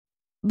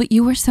But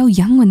you were so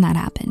young when that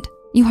happened.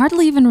 You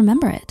hardly even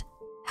remember it.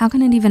 How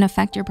can it even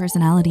affect your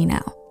personality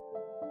now?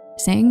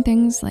 Saying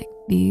things like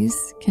these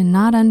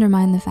cannot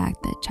undermine the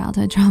fact that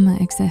childhood trauma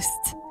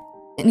exists.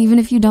 And even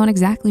if you don't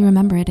exactly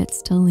remember it, it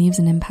still leaves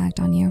an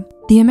impact on you.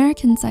 The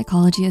American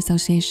Psychology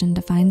Association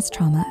defines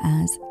trauma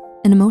as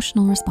an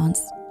emotional response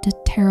to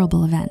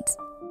terrible events,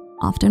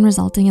 often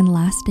resulting in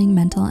lasting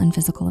mental and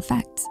physical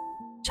effects.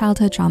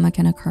 Childhood trauma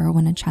can occur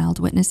when a child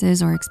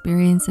witnesses or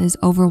experiences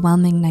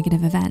overwhelming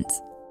negative events.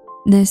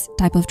 This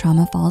type of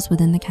trauma falls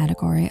within the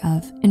category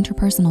of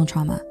interpersonal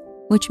trauma,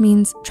 which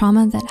means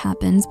trauma that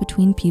happens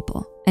between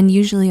people and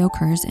usually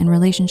occurs in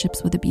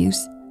relationships with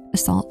abuse,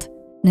 assault,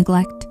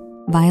 neglect,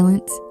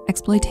 violence,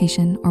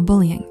 exploitation, or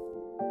bullying.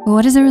 But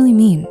what does it really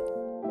mean?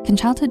 Can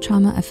childhood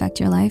trauma affect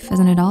your life as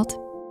an adult?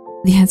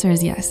 The answer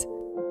is yes.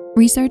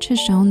 Research has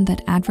shown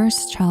that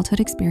adverse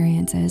childhood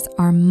experiences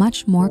are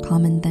much more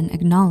common than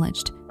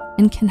acknowledged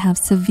and can have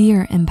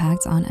severe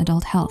impacts on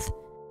adult health,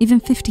 even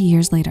 50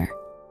 years later.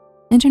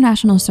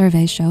 International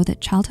surveys show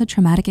that childhood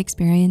traumatic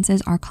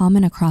experiences are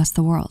common across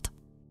the world.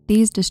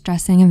 These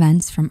distressing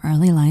events from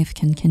early life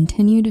can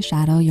continue to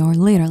shadow your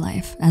later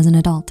life as an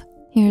adult.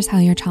 Here's how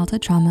your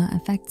childhood trauma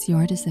affects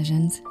your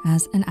decisions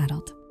as an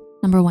adult.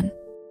 Number 1,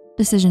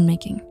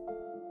 decision-making.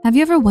 Have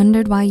you ever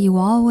wondered why you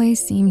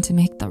always seem to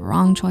make the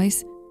wrong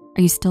choice?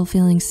 Are you still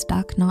feeling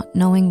stuck, not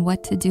knowing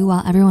what to do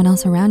while everyone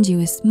else around you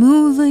is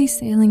smoothly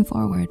sailing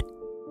forward?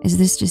 Is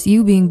this just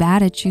you being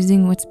bad at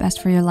choosing what's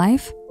best for your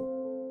life?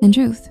 In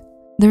truth,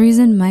 the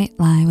reason might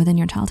lie within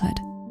your childhood.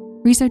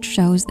 Research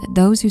shows that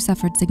those who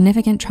suffered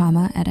significant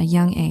trauma at a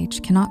young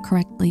age cannot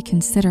correctly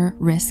consider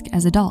risk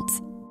as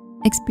adults.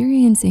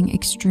 Experiencing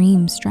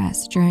extreme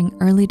stress during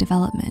early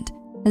development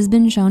has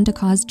been shown to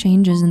cause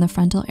changes in the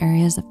frontal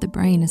areas of the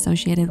brain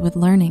associated with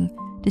learning,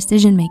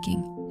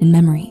 decision-making, and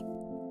memory,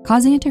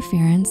 causing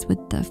interference with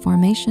the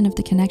formation of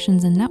the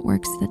connections and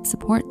networks that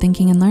support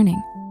thinking and learning.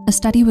 A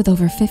study with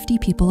over 50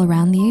 people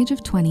around the age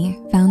of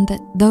 20 found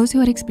that those who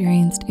had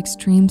experienced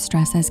extreme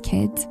stress as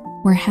kids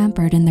were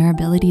hampered in their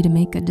ability to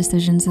make good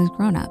decisions as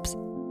grown-ups.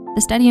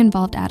 The study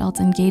involved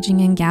adults engaging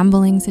in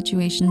gambling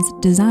situations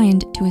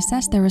designed to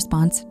assess their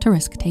response to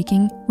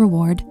risk-taking,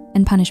 reward,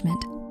 and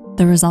punishment.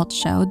 The results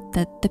showed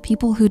that the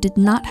people who did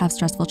not have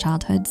stressful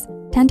childhoods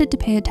tended to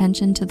pay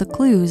attention to the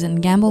clues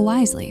and gamble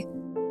wisely.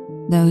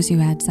 Those who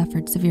had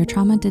suffered severe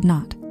trauma did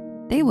not.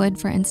 They would,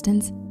 for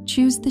instance,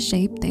 choose the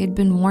shape they had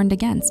been warned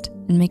against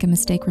and make a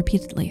mistake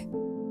repeatedly.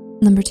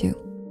 Number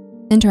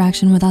 2,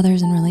 interaction with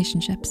others and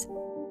relationships.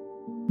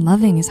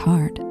 Loving is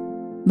hard,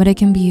 but it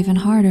can be even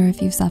harder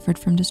if you've suffered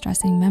from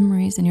distressing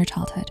memories in your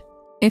childhood.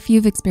 If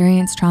you've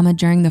experienced trauma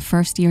during the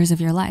first years of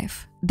your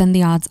life, then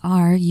the odds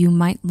are you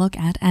might look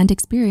at and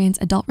experience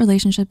adult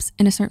relationships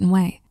in a certain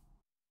way.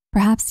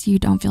 Perhaps you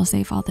don't feel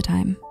safe all the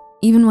time,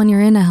 even when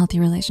you're in a healthy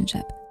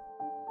relationship.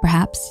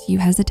 Perhaps you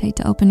hesitate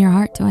to open your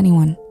heart to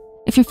anyone.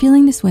 If you're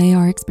feeling this way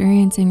or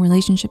experiencing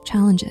relationship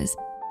challenges,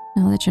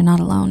 know that you're not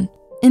alone.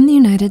 In the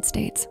United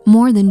States,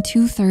 more than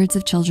 2/3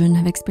 of children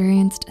have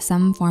experienced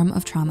some form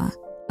of trauma,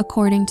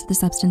 according to the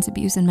Substance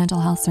Abuse and Mental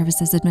Health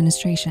Services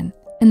Administration.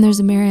 And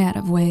there's a myriad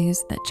of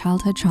ways that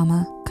childhood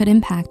trauma could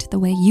impact the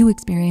way you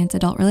experience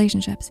adult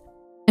relationships.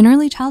 In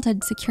early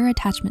childhood, secure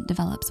attachment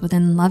develops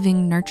within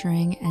loving,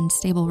 nurturing, and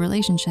stable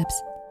relationships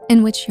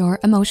in which your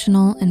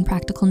emotional and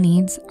practical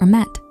needs are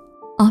met,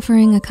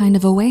 offering a kind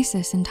of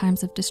oasis in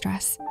times of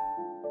distress.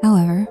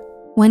 However,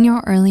 when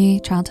your early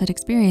childhood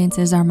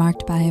experiences are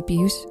marked by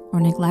abuse or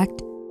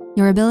neglect,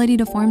 your ability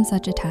to form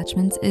such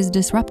attachments is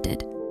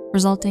disrupted,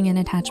 resulting in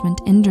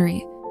attachment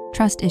injury,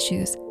 trust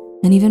issues,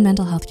 and even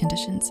mental health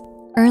conditions.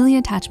 Early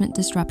attachment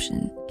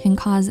disruption can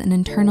cause an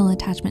internal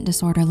attachment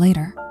disorder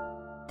later.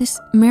 This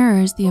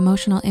mirrors the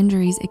emotional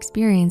injuries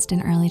experienced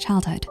in early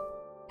childhood.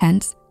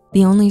 Hence,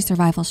 the only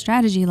survival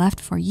strategy left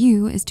for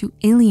you is to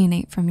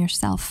alienate from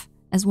yourself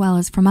as well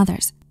as from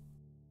others.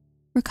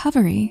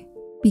 Recovery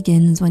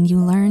begins when you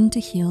learn to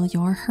heal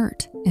your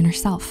hurt inner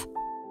self.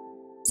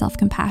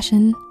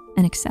 Self-compassion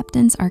and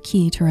acceptance are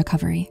key to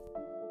recovery.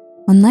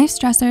 When life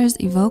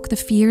stressors evoke the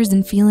fears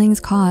and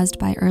feelings caused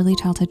by early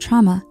childhood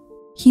trauma,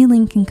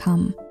 healing can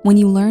come when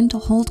you learn to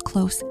hold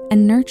close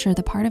and nurture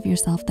the part of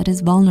yourself that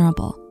is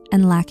vulnerable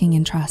and lacking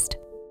in trust.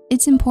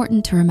 It's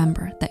important to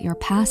remember that your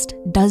past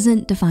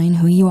doesn't define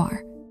who you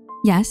are.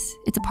 Yes,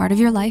 it's a part of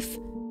your life,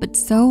 but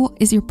so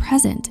is your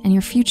present and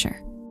your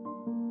future.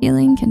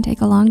 Healing can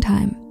take a long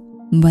time,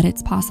 but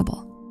it's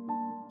possible.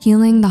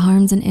 Healing the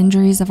harms and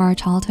injuries of our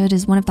childhood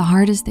is one of the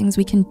hardest things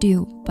we can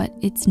do, but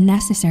it's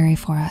necessary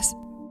for us.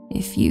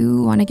 If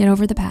you want to get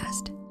over the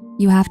past,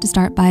 you have to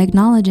start by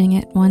acknowledging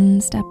it one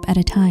step at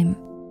a time.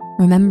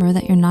 Remember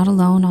that you're not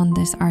alone on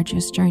this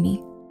arduous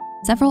journey.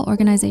 Several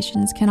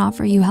organizations can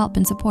offer you help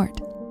and support.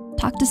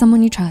 Talk to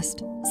someone you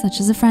trust, such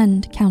as a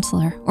friend,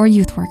 counselor, or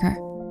youth worker.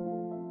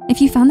 If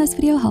you found this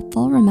video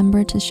helpful,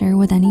 remember to share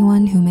with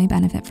anyone who may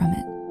benefit from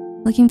it.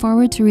 Looking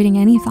forward to reading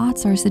any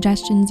thoughts or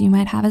suggestions you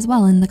might have as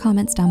well in the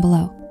comments down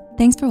below.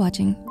 Thanks for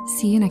watching.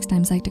 See you next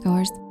time,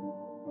 Psych2Goers.